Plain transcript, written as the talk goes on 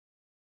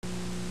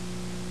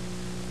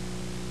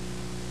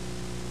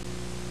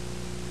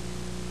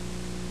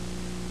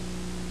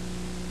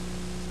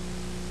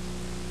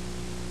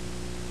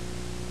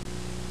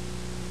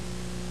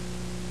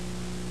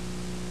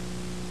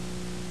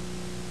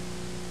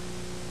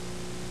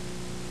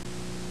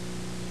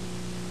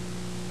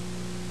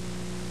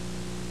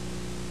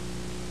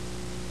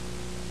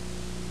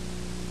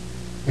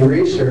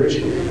research.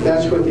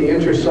 That's with the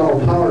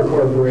Intersol Power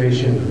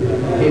Corporation.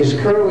 He's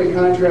currently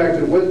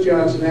contracted with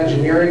Johnson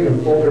Engineering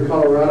of Boulder,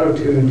 Colorado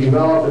to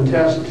develop and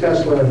test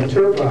Tesla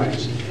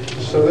turbines.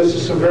 So this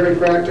is some very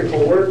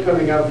practical work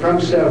coming out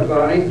from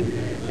Sev-Bonnie,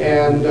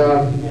 and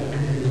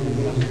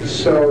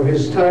so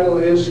his title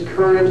is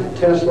Current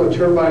Tesla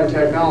Turbine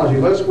Technology.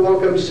 Let's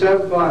welcome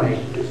Sev-Bonnie.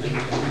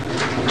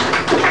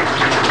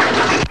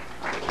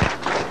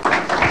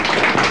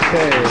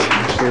 Okay,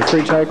 so your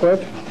pre-tie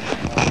clip.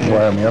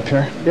 Wire me up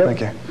here? Yep.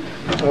 Thank you.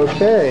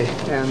 Okay,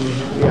 and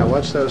yeah,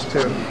 watch those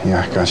two.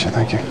 Yeah, gotcha,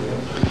 thank you.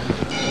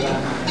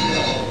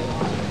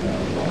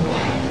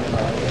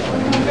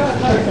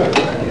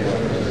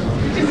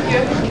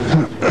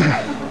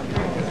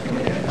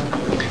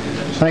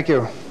 Thank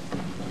you.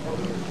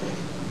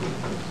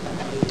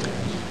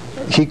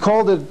 He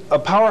called it a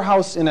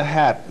powerhouse in a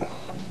hat.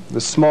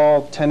 The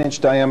small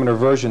 10-inch diameter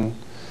version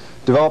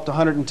developed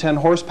 110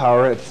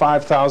 horsepower at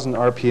 5,000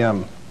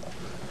 RPM.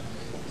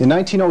 In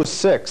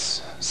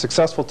 1906,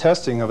 successful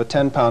testing of a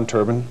 10-pound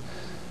turbine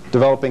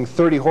developing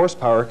 30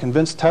 horsepower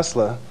convinced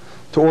Tesla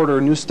to order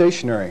a new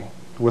stationary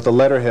with a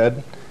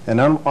letterhead and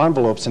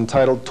envelopes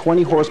entitled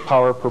 20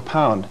 horsepower per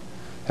pound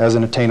as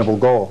an attainable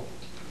goal.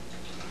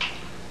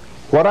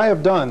 What I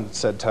have done,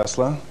 said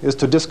Tesla, is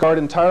to discard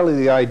entirely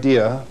the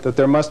idea that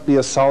there must be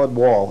a solid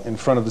wall in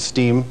front of the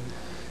steam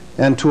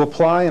and to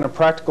apply in a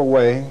practical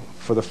way,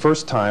 for the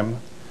first time,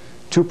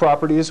 two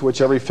properties which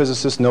every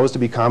physicist knows to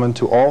be common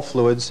to all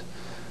fluids,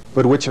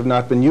 but which have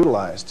not been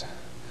utilized.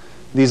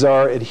 These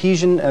are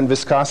adhesion and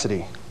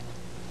viscosity.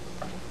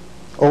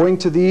 Owing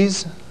to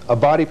these, a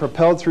body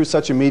propelled through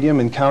such a medium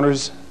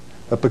encounters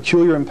a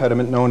peculiar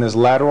impediment known as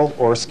lateral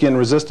or skin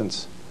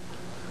resistance,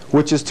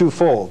 which is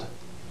twofold.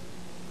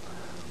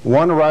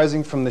 One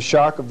arising from the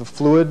shock of the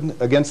fluid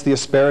against the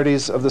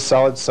asperities of the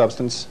solid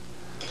substance,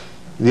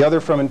 the other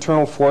from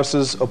internal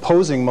forces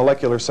opposing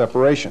molecular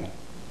separation.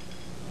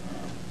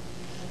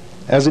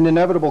 As an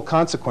inevitable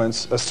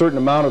consequence, a certain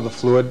amount of the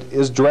fluid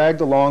is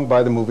dragged along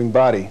by the moving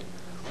body.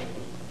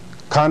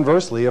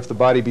 Conversely, if the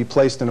body be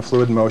placed in a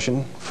fluid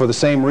motion, for the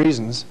same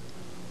reasons,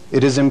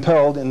 it is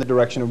impelled in the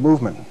direction of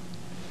movement.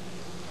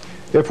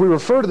 If we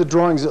refer to the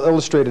drawings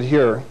illustrated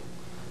here,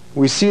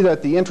 we see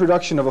that the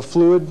introduction of a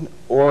fluid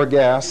or a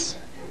gas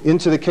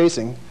into the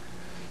casing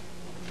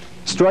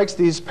strikes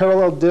these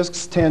parallel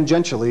discs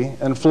tangentially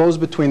and flows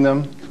between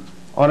them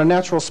on a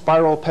natural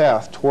spiral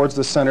path towards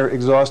the center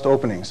exhaust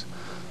openings.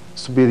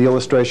 This will be the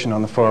illustration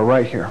on the far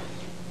right here.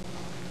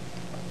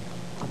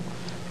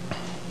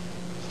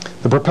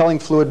 The propelling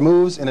fluid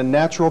moves in a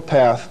natural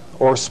path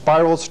or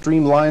spiral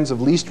streamlines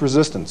of least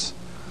resistance,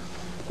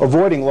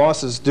 avoiding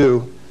losses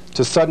due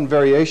to sudden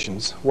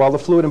variations while the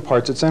fluid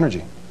imparts its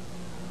energy.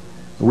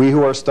 We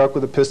who are stuck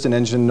with a piston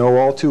engine know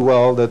all too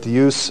well that the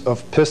use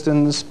of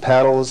pistons,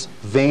 paddles,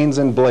 vanes,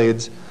 and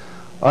blades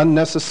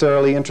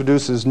unnecessarily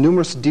introduces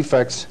numerous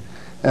defects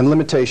and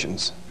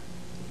limitations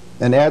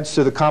and adds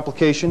to the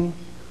complication,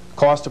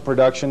 cost of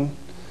production,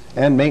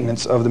 and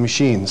maintenance of the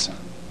machines.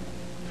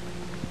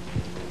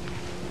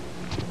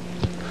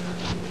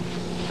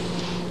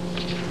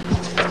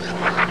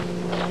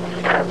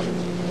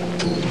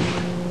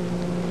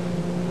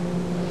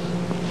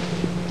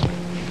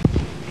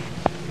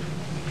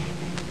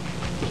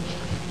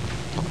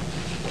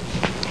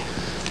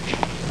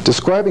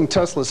 Describing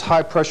Tesla's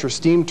high-pressure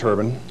steam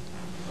turbine,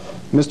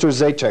 Mr.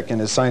 Zajac, in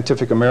his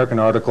Scientific American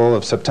article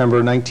of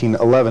September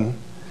 1911,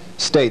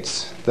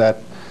 states that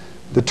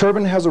the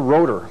turbine has a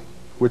rotor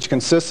which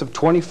consists of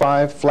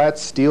 25 flat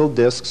steel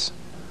discs,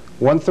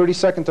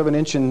 1/32 of an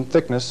inch in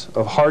thickness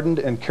of hardened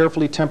and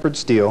carefully tempered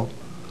steel,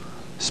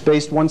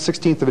 spaced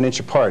 1/16 of an inch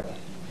apart.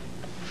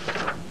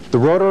 The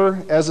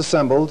rotor, as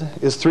assembled,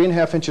 is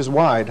 3.5 inches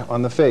wide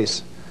on the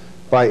face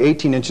by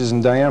 18 inches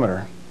in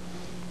diameter.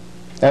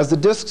 As the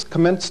discs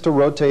commence to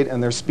rotate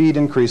and their speed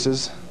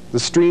increases, the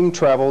stream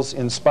travels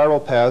in spiral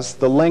paths,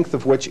 the length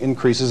of which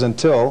increases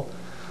until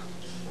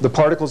the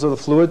particles of the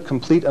fluid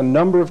complete a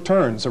number of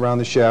turns around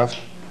the shaft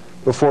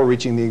before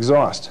reaching the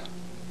exhaust,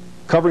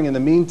 covering in the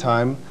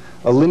meantime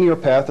a linear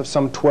path of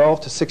some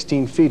 12 to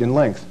 16 feet in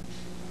length.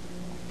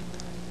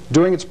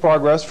 During its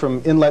progress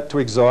from inlet to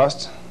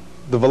exhaust,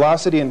 the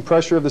velocity and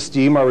pressure of the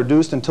steam are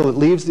reduced until it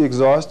leaves the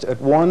exhaust at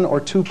 1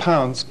 or 2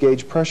 pounds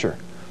gauge pressure.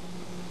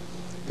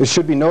 It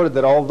should be noted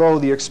that although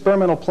the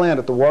experimental plant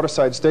at the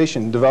Waterside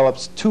Station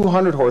develops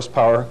 200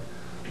 horsepower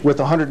with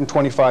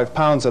 125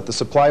 pounds at the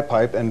supply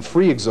pipe and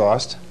free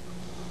exhaust,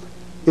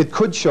 it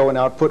could show an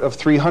output of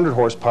 300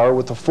 horsepower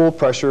with the full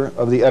pressure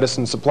of the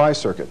Edison supply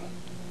circuit.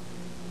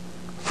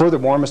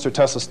 Furthermore, Mr.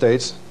 Tesla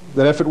states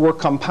that if it were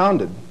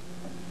compounded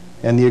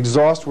and the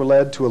exhaust were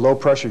led to a low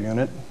pressure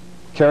unit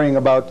carrying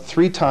about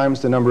 3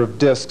 times the number of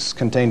discs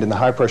contained in the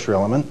high pressure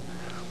element,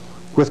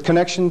 with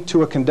connection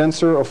to a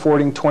condenser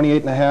affording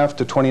 28.5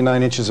 to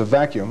 29 inches of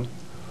vacuum,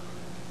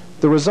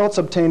 the results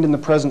obtained in the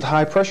present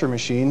high-pressure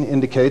machine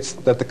indicates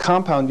that the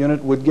compound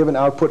unit would give an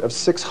output of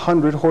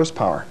 600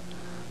 horsepower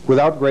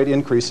without great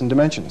increase in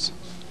dimensions.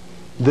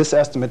 This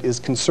estimate is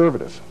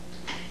conservative.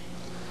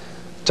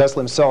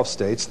 Tesla himself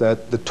states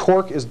that the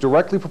torque is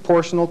directly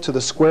proportional to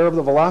the square of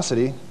the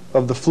velocity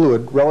of the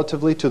fluid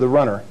relatively to the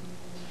runner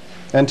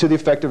and to the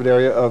effective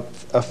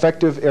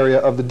area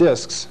of the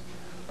disks,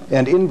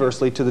 and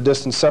inversely to the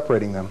distance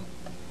separating them.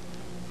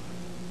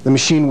 The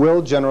machine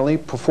will generally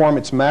perform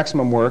its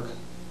maximum work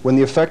when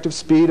the effective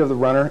speed of the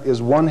runner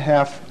is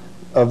 1/2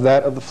 of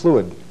that of the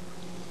fluid.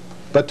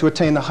 But to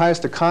attain the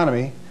highest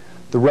economy,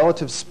 the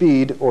relative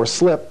speed or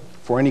slip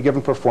for any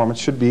given performance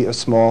should be as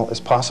small as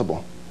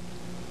possible.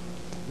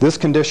 This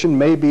condition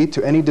may be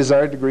to any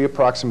desired degree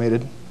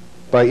approximated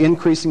by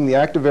increasing the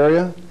active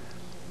area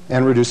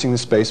and reducing the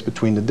space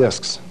between the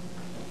disks.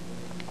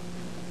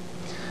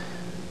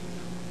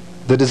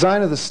 The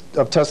design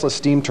of Tesla's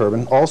steam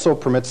turbine also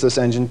permits this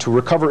engine to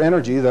recover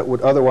energy that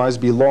would otherwise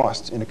be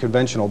lost in a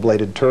conventional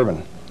bladed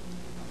turbine.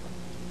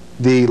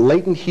 The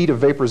latent heat of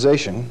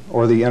vaporization,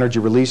 or the energy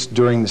released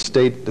during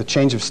the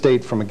change of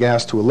state from a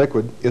gas to a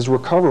liquid, is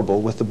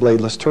recoverable with the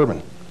bladeless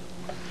turbine.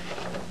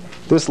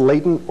 This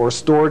latent or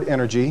stored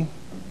energy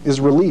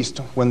is released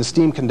when the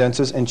steam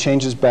condenses and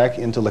changes back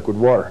into liquid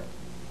water.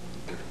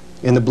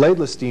 In the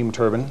bladeless steam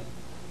turbine,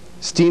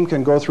 steam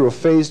can go through a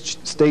phased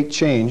state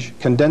change,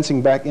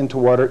 condensing back into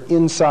water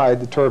inside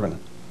the turbine,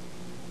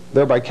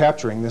 thereby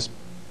capturing this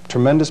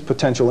tremendous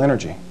potential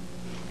energy.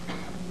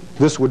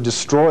 This would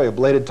destroy a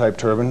bladed type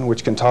turbine,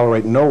 which can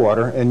tolerate no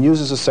water and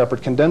uses a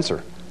separate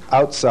condenser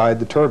outside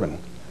the turbine,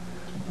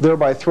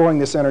 thereby throwing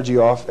this energy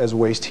off as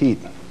waste heat.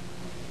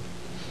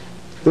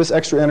 This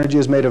extra energy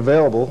is made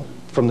available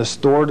from the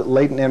stored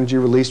latent energy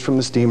released from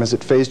the steam as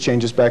it phase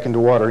changes back into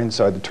water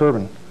inside the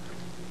turbine.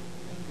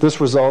 This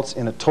results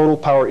in a total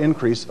power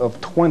increase of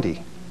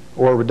 20,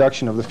 or a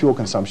reduction of the fuel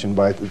consumption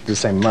by the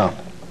same amount.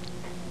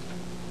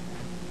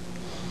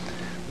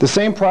 The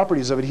same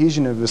properties of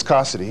adhesion and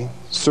viscosity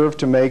serve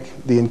to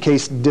make the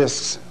encased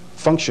discs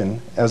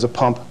function as a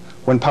pump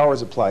when power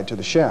is applied to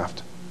the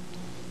shaft.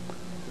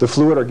 The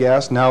fluid or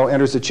gas now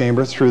enters the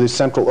chamber through the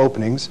central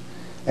openings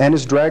and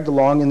is dragged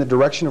along in the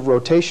direction of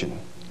rotation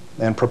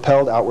and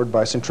propelled outward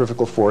by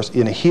centrifugal force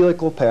in a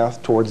helical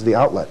path towards the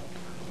outlet.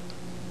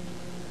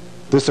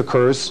 This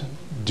occurs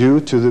due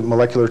to the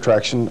molecular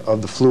attraction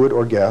of the fluid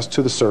or gas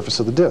to the surface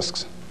of the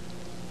discs.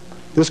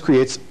 This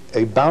creates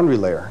a boundary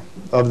layer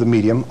of the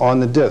medium on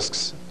the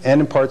discs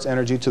and imparts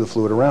energy to the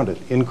fluid around it,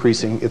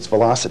 increasing its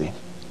velocity.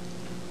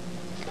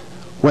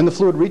 When the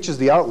fluid reaches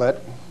the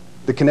outlet,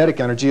 the kinetic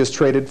energy is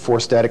traded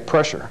for static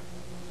pressure.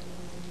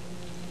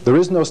 There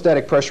is no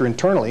static pressure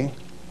internally,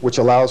 which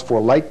allows for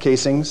light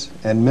casings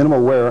and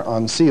minimal wear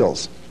on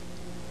seals.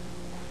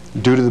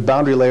 Due to the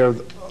boundary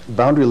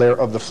layer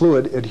of the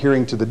fluid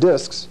adhering to the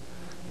discs,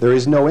 there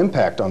is no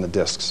impact on the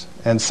discs,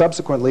 and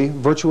subsequently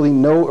virtually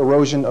no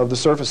erosion of the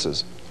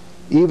surfaces,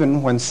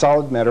 even when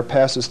solid matter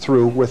passes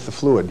through with the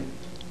fluid.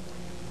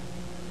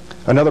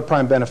 Another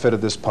prime benefit of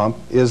this pump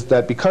is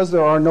that because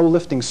there are no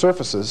lifting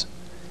surfaces,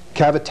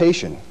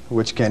 cavitation,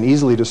 which can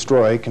easily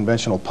destroy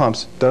conventional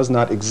pumps, does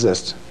not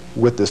exist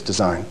with this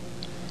design.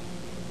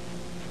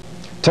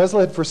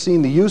 Tesla had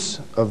foreseen the use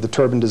of the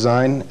turbine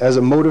design as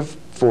a motive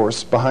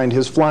force behind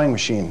his flying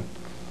machine,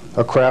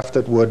 a craft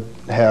that would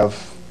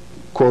have,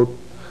 quote,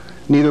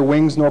 neither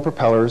wings nor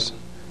propellers,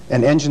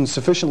 and engines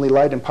sufficiently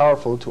light and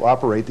powerful to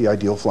operate the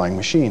ideal flying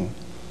machine.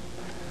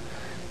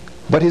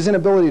 But his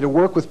inability to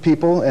work with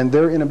people and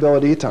their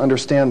inability to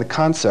understand the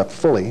concept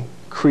fully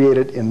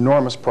created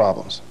enormous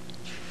problems.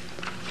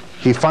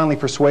 He finally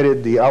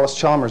persuaded the Alice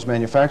Chalmers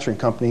Manufacturing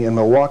Company in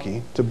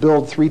Milwaukee to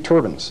build 3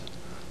 turbines.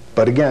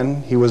 But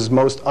again, he was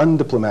most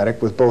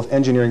undiplomatic with both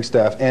engineering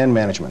staff and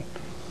management,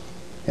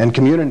 and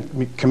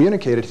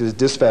communicated his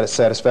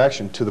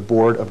dissatisfaction to the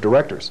board of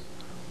directors.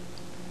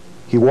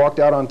 He walked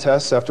out on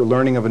tests after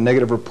learning of a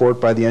negative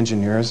report by the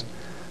engineers,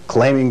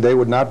 claiming they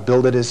would not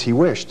build it as he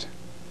wished.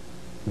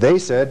 They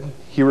said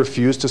he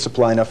refused to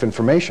supply enough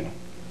information.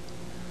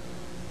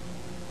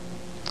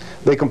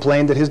 They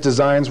complained that his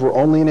designs were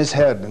only in his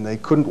head and they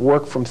couldn't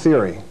work from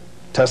theory.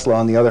 Tesla,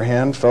 on the other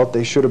hand, felt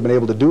they should have been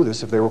able to do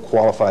this if they were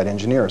qualified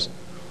engineers.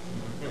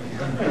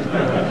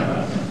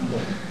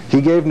 He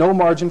gave no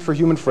margin for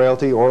human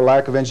frailty or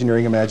lack of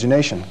engineering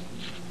imagination.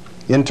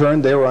 In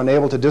turn, they were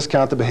unable to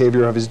discount the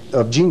behavior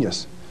of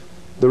genius.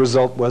 The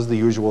result was the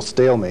usual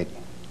stalemate.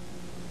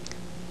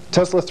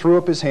 Tesla threw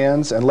up his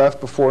hands and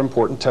left before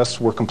important tests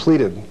were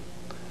completed.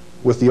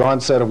 With the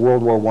onset of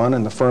World War I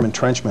and the firm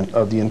entrenchment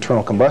of the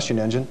internal combustion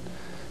engine,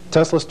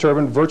 Tesla's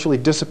turbine virtually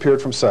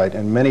disappeared from sight,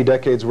 and many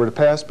decades were to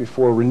pass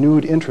before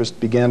renewed interest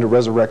began to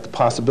resurrect the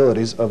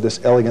possibilities of this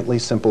elegantly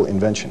simple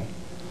invention.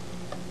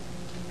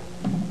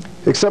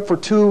 Except for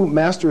 2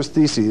 master's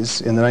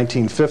theses in the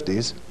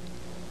 1950s,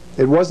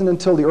 it wasn't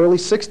until the early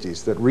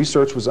 60s that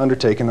research was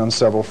undertaken on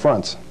several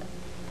fronts,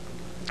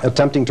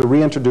 attempting to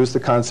reintroduce the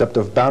concept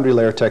of boundary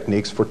layer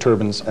techniques for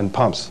turbines and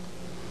pumps.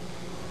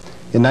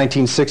 In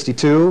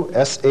 1962,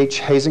 S.H.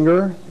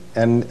 Hasinger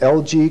and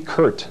L.G.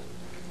 Kurt,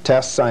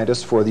 task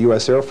scientists for the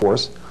U.S. Air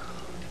Force,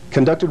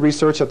 conducted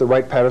research at the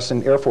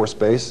Wright-Patterson Air Force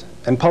Base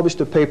and published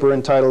a paper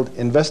entitled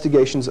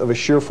Investigations of a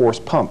Shear Force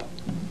Pump.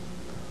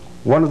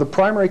 One of the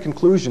primary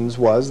conclusions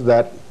was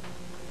that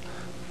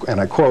and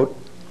I quote,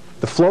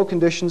 "The flow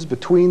conditions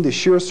between the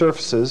shear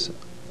surfaces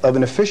of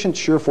an efficient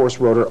shear force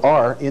rotor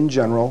are, in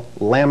general,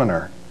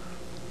 laminar.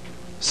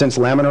 Since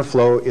laminar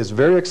flow is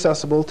very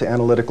accessible to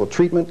analytical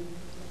treatment,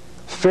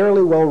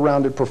 fairly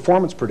well-rounded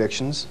performance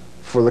predictions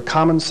for the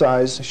common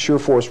size shear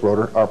force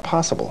rotor are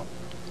possible,"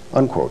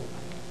 unquote.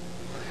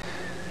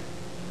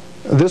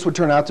 This would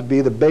turn out to be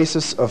the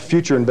basis of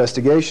future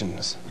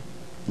investigations,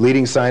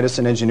 leading scientists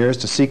and engineers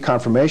to seek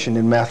confirmation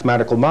in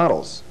mathematical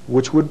models,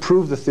 which would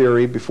prove the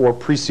theory before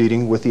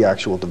proceeding with the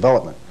actual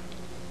development.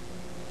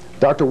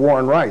 Dr.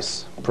 Warren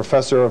Rice,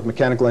 professor of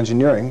mechanical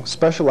engineering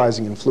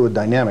specializing in fluid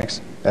dynamics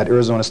at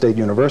Arizona State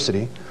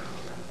University,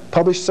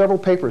 published several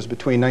papers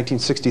between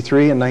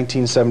 1963 and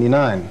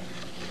 1979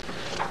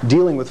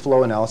 dealing with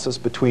flow analysis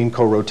between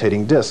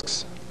co-rotating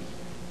disks.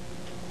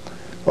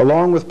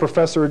 Along with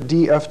Professor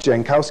D.F.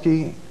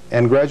 Jankowski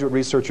and graduate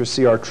researcher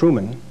C.R.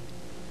 Truman,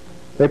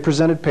 they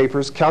presented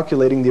papers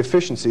calculating the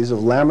efficiencies of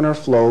laminar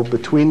flow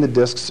between the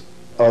disks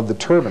of the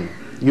turbine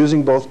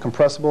using both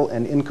compressible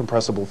and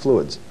incompressible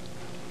fluids.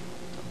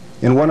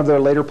 In one of their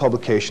later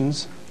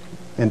publications,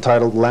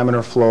 entitled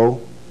Laminar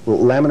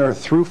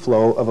Through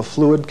Flow of a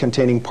Fluid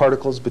Containing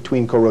Particles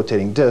Between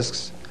Co-Rotating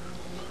Disks,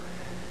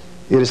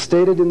 it is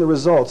stated in the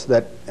results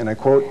that, and I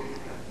quote,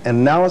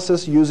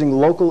 "Analysis using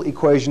local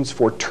equations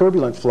for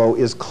turbulent flow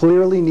is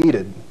clearly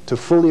needed to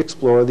fully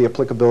explore the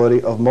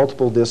applicability of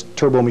multiple disk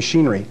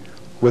turbomachinery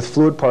with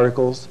fluid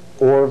particles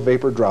or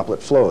vapor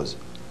droplet flows.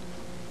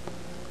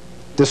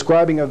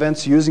 Describing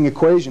events using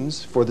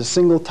equations for the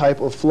single type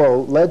of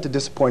flow led to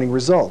disappointing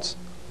results,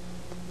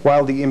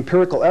 while the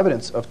empirical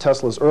evidence of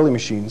Tesla's early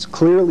machines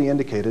clearly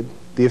indicated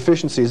the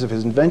efficiencies of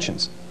his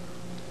inventions.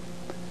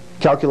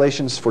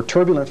 Calculations for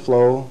turbulent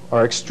flow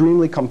are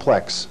extremely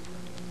complex,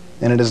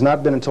 and it has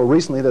not been until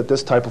recently that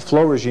this type of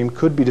flow regime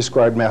could be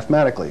described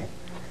mathematically,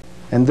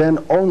 and then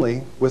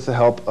only with the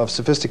help of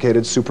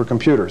sophisticated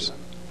supercomputers.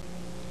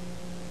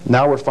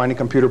 Now we're finding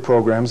computer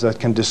programs that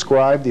can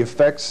describe the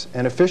effects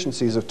and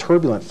efficiencies of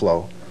turbulent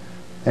flow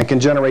and can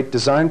generate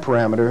design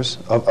parameters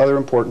of other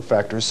important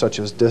factors such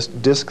as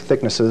disk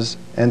thicknesses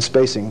and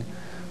spacing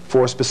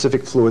for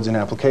specific fluids and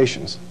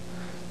applications."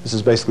 This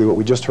is basically what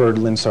we just heard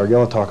Lynn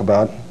Sargella talk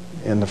about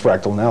in the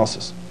fractal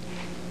analysis.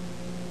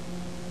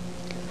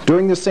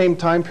 During the same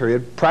time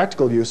period,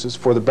 practical uses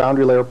for the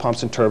boundary layer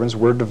pumps and turbines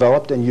were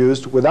developed and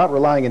used without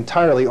relying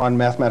entirely on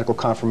mathematical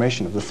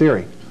confirmation of the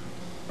theory.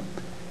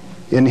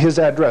 In his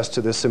address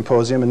to this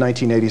symposium in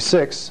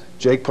 1986,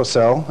 Jake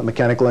Purcell, a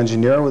mechanical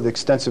engineer with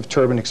extensive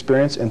turbine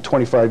experience and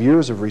 25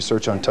 years of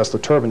research on Tesla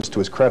turbines to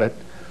his credit,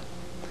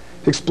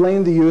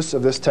 explained the use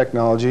of this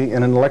technology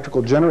in an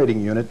electrical generating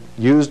unit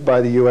used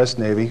by the U.S.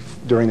 Navy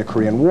during the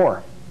Korean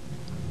War.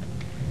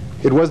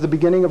 It was the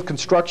beginning of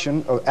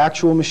construction of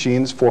actual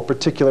machines for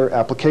particular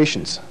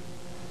applications,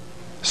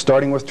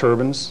 starting with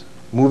turbines,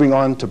 moving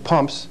on to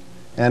pumps,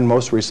 and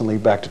most recently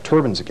back to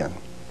turbines again.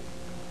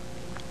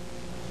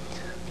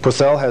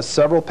 Purcell has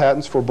several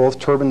patents for both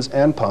turbines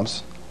and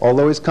pumps,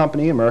 although his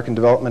company, American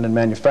Development and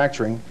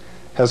Manufacturing,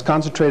 has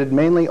concentrated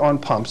mainly on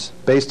pumps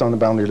based on the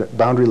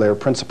boundary layer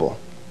principle.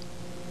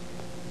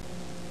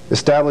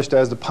 Established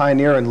as the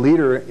pioneer and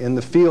leader in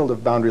the field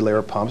of boundary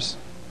layer pumps,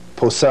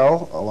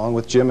 Purcell, along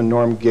with Jim and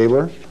Norm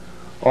Gabler,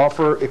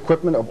 offer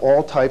equipment of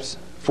all types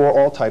for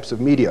all types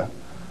of media,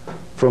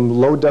 from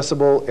low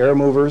decibel air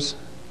movers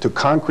to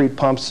concrete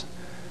pumps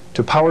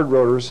to powered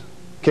rotors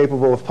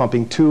capable of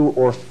pumping 2-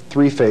 or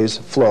 3-phase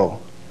flow.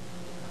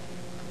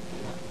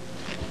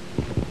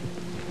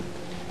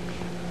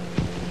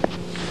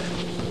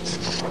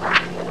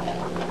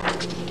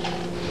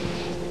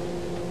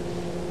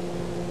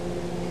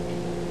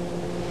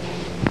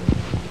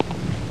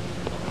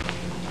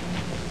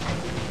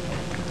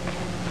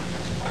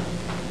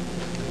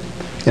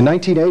 In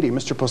 1980,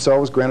 Mr.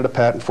 Purcell was granted a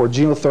patent for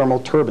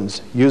geothermal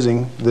turbines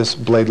using this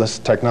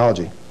bladeless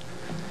technology.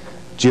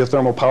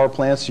 Geothermal power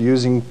plants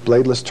using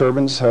bladeless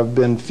turbines have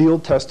been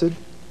field tested,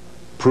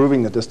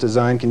 proving that this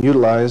design can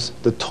utilize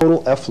the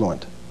total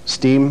effluent,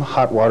 steam,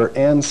 hot water,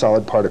 and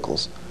solid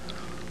particles,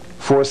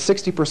 for a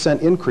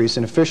 60% increase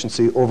in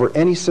efficiency over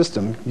any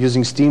system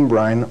using steam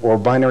brine or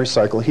binary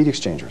cycle heat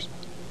exchangers.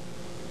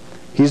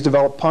 He's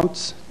developed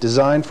pumps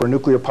designed for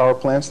nuclear power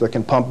plants that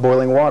can pump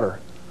boiling water,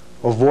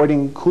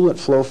 avoiding coolant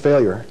flow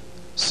failure,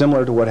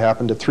 similar to what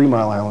happened at 3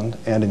 Mile Island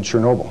and in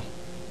Chernobyl.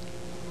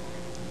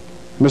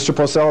 Mr.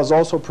 Purcell has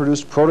also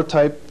produced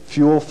prototype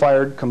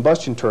fuel-fired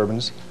combustion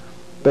turbines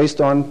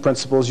based on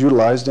principles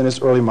utilized in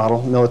his early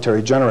model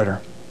military generator.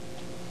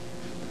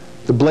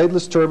 The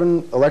bladeless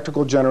turbine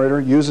electrical generator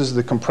uses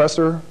the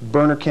compressor,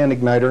 burner can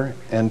igniter,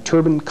 and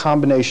turbine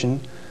combination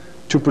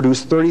to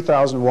produce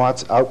 30,000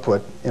 watts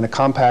output in a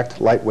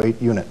compact,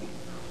 lightweight unit.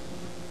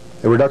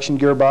 A reduction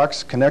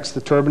gearbox connects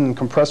the turbine and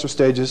compressor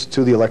stages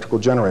to the electrical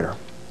generator.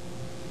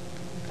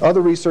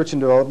 Other research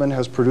and development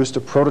has produced a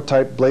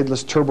prototype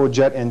bladeless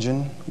turbojet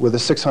engine with a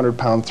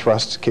 600-pound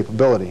thrust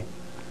capability.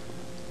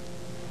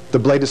 The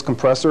bladeless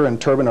compressor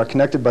and turbine are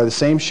connected by the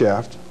same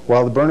shaft,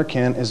 while the burner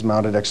can is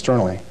mounted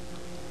externally.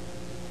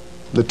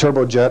 The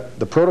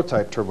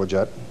prototype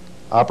turbojet,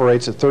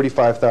 operates at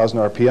 35,000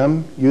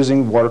 RPM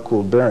using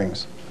water-cooled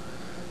bearings.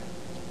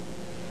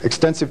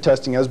 Extensive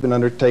testing has been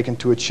undertaken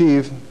to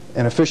achieve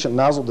an efficient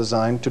nozzle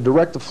design to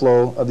direct the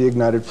flow of the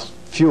ignited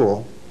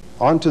fuel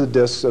onto the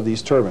discs of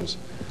these turbines.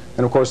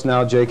 And of course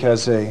now Jake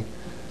has a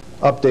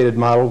updated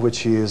model which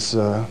he is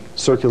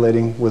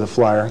circulating with a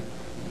flyer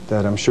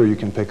that I'm sure you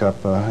can pick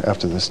up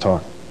after this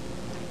talk.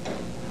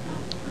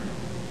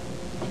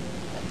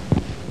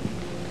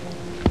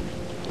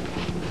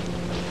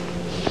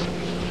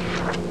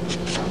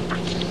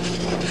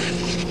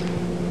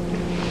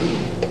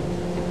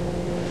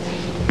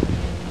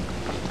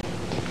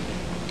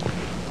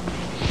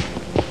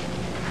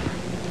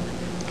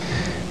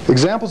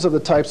 Examples of the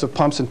types of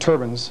pumps and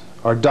turbines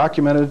are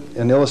documented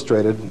and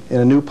illustrated in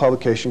a new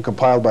publication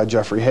compiled by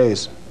Jeffrey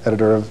Hayes,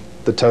 editor of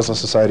the Tesla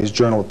Society's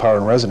Journal of Power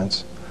and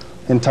Resonance,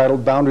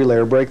 entitled Boundary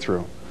Layer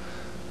Breakthrough.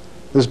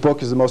 This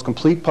book is the most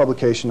complete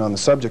publication on the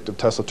subject of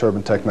Tesla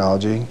turbine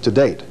technology to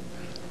date,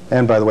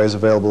 and by the way is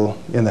available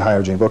in the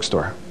Higher Jane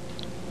bookstore.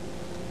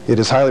 It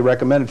is highly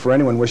recommended for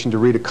anyone wishing to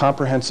read a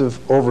comprehensive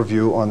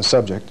overview on the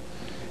subject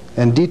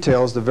and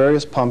details the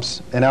various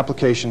pumps and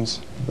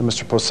applications that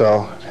Mr.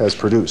 Purcell has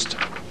produced.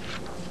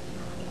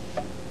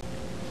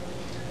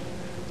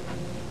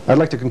 I'd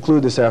like to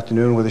conclude this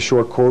afternoon with a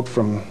short quote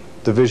from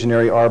the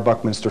visionary R.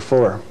 Buckminster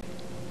Fuller.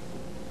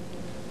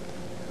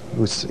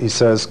 He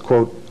says,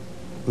 quote,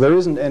 "There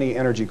isn't any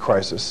energy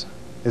crisis.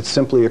 It's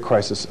simply a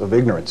crisis of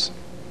ignorance."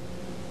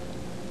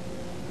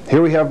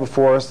 Here we have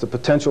before us the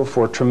potential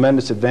for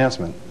tremendous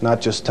advancement,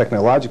 not just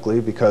technologically,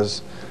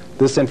 because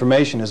this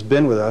information has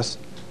been with us,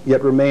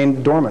 yet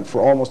remained dormant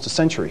for almost a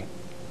century,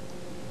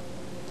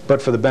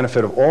 but for the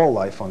benefit of all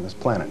life on this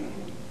planet.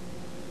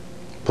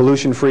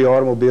 Pollution-free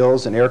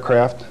automobiles and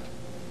aircraft,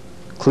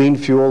 clean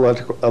fuel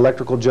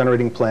electrical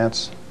generating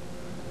plants,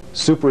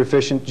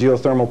 super-efficient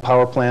geothermal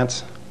power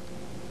plants,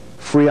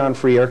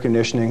 freon-free air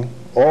conditioning,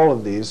 all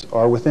of these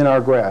are within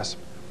our grasp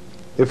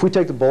if we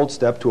take the bold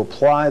step to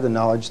apply the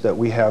knowledge that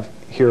we have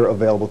here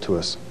available to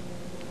us.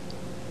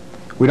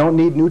 We don't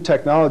need new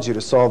technology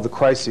to solve the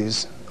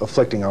crises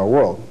afflicting our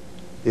world.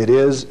 It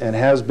is and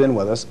has been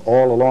with us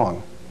all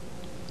along.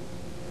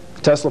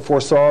 Tesla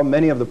foresaw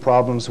many of the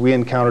problems we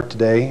encounter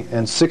today,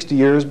 and 60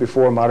 years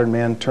before modern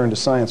man turned to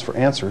science for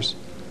answers,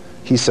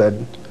 he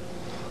said,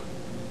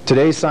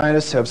 "Today's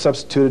scientists have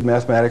substituted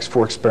mathematics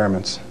for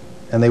experiments,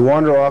 and they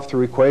wander off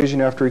through equation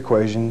after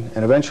equation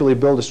and eventually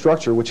build a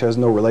structure which has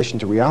no relation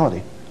to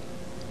reality."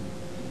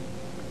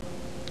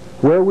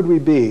 Where would we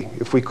be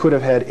if we could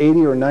have had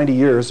 80 or 90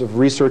 years of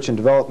research and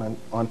development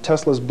on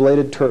Tesla's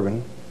bladed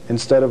turbine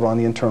instead of on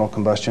the internal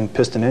combustion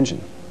piston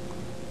engine?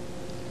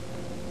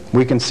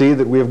 We can see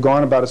that we have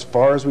gone about as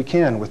far as we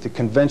can with the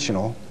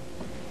conventional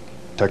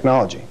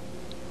technology.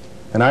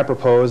 And I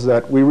propose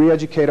that we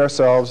re-educate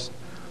ourselves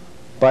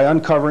by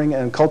uncovering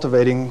and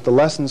cultivating the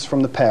lessons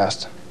from the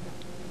past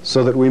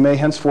so that we may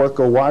henceforth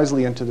go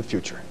wisely into the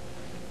future.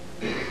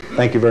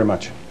 Thank you very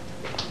much.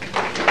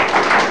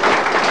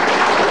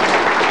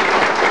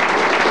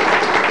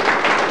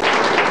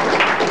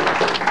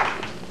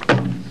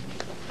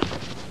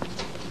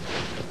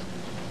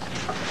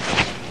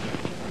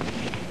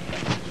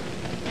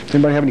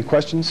 Anybody have any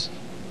questions?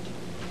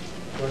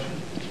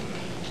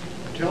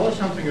 Tell us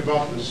something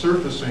about the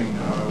surfacing.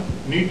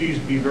 Need these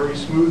be very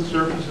smooth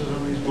surfaces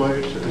on these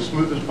blades, as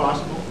smooth as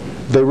possible?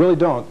 They really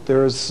don't.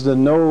 There is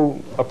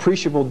no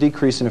appreciable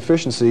decrease in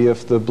efficiency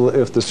if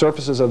the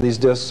surfaces of these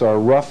discs are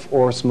rough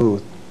or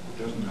smooth.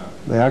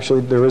 Doesn't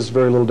matter. There is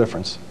very little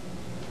difference.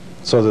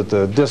 So that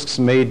the discs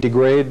may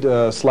degrade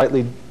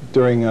slightly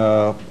during,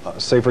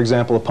 say for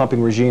example, a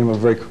pumping regime of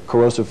very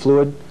corrosive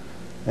fluid,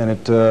 and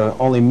it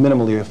only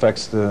minimally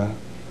affects the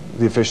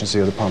efficiency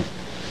of the pump.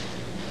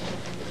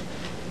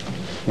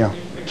 Yeah.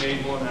 We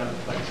made one out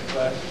of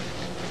plexiglass.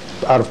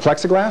 Out of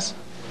plexiglass?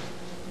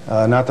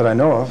 Not that I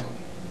know of,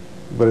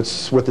 but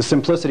it's with the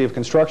simplicity of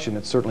construction,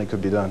 it certainly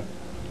could be done.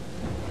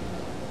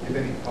 Do you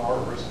have any power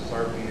versus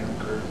RPM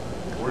curve?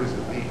 Where does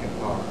it leak in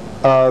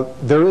power?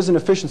 There is an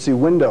efficiency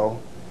window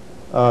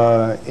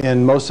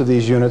in most of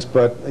these units,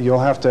 but you'll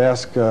have to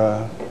ask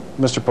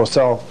Mr.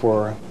 Purcell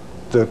for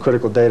the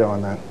critical data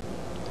on that.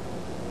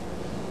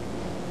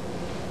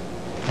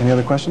 Any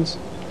other questions?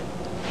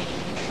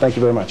 Thank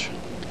you very much.